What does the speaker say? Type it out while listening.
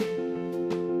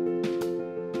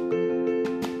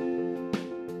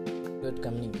good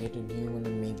communicator? Do you want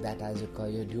to make that as a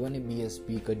career? Do you want to be a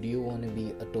speaker? Do you want to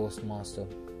be a Toastmaster?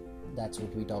 That's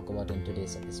what we talk about in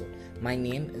today's episode. My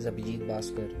name is Abhijit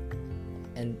Bhaskar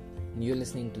and you're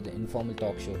listening to the Informal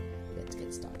Talk Show. Let's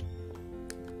get started.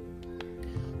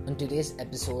 On today's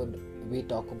episode, we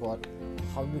talk about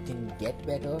how you can get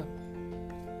better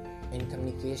in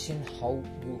communication,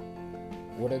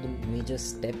 what are the major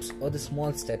steps or the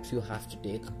small steps you have to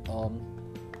take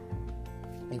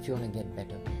if you want to get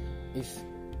better. If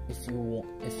you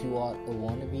are a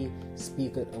wannabe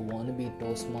speaker, a wannabe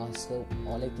Toastmaster,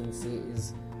 all I can say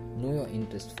is know your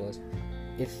interest first.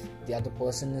 If the other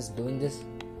person is doing this,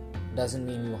 doesn't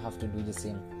mean you have to do the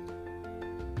same.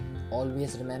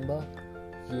 Always remember,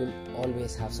 you will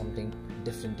always have something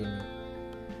different in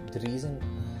you. The reason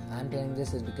I'm telling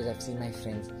this is because I've seen my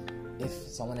friends. If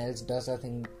someone else does a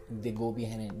thing, they go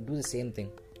behind and do the same thing,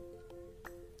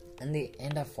 and they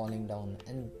end up falling down,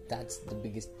 and that's the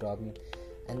biggest problem,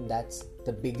 and that's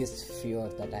the biggest fear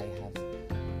that I have.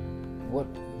 What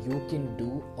you can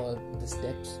do, or the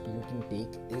steps you can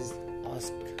take, is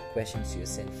ask questions to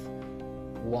yourself.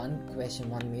 One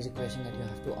major question that you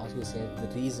have to ask yourself: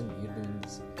 the reason you're doing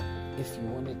this. If you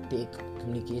want to take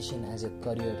communication as a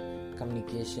career,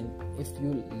 communication, if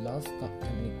you love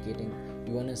communicating,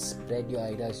 you want to spread your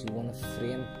ideas, you want to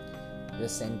frame your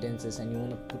sentences, and you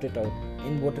want to put it out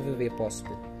in whatever way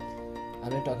possible.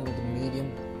 I'm not talking about the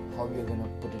medium, how you're going to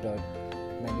put it out,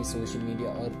 maybe social media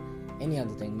or any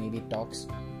other thing, maybe talks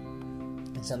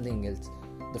and something else.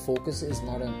 The focus is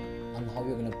not on how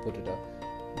you're going to put it out.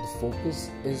 The focus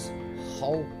is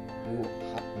how you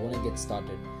want to get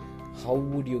started. How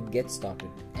would you get started?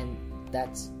 And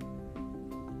that's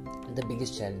the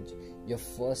biggest challenge. Your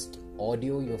first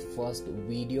audio, your first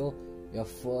video, your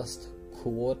first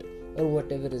quote, or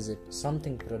whatever is it,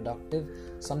 something productive,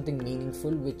 something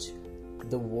meaningful which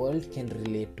the world can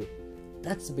relate to.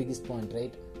 That's the biggest point,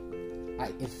 right?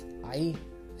 If I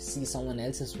see someone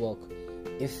else's work,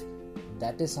 if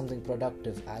that is something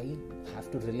productive, I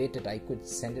have to relate it. I could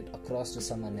send it across to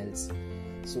someone else.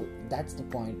 So that's the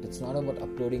point. It's not about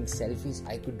uploading selfies.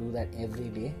 I could do that every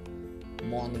day,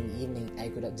 morning, evening. I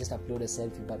could just upload a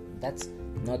selfie, but that's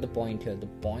not the point here. The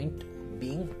point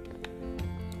being,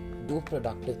 do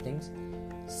productive things,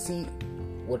 see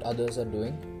what others are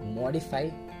doing, modify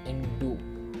and do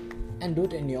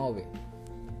it in your way.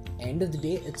 End of the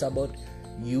day, it's about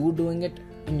you doing it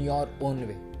in your own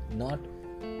way, not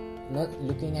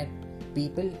looking at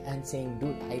people and saying,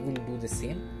 dude, I will do the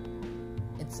same.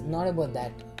 It's not about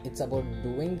that. It's about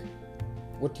doing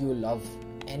what you love.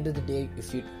 End of the day,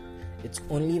 it's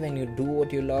only when you do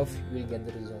what you love, you will get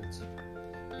the results.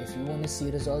 If you want to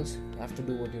see results, you have to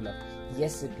do what you love.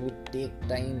 Yes, it would take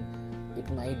time. It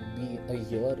might be a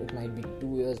year, it might be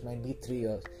 2 years, it might be 3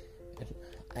 years.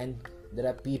 And there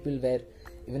are people where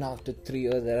even after 3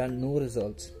 years, there are no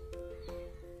results.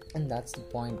 And that's the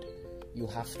point. You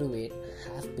have to wait,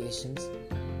 have patience,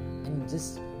 and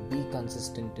just be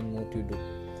consistent in what you do.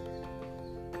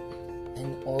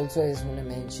 And also, I just want to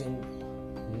mention,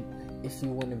 if you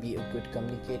want to be a good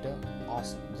communicator,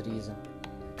 ask the reason.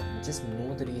 Just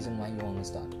know the reason why you want to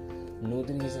start. Know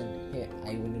the reason, hey,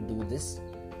 I want to do this.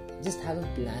 Just have a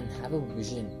plan, have a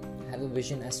vision. Have a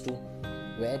vision as to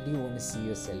where do you want to see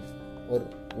yourself, or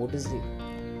what is the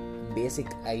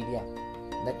basic idea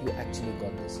that you actually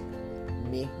got this.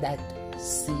 Make that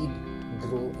seed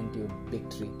grow into a big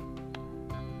tree.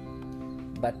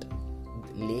 But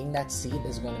laying that seed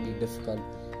is going to be difficult.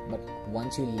 But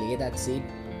once you lay that seed,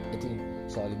 it will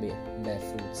surely bear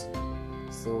fruits.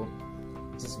 So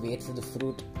just wait for the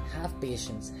fruit. Have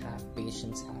patience.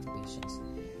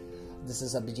 This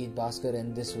is Abhijit Bhaskar,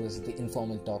 and this was the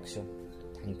Informal Talk Show.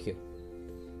 Thank you.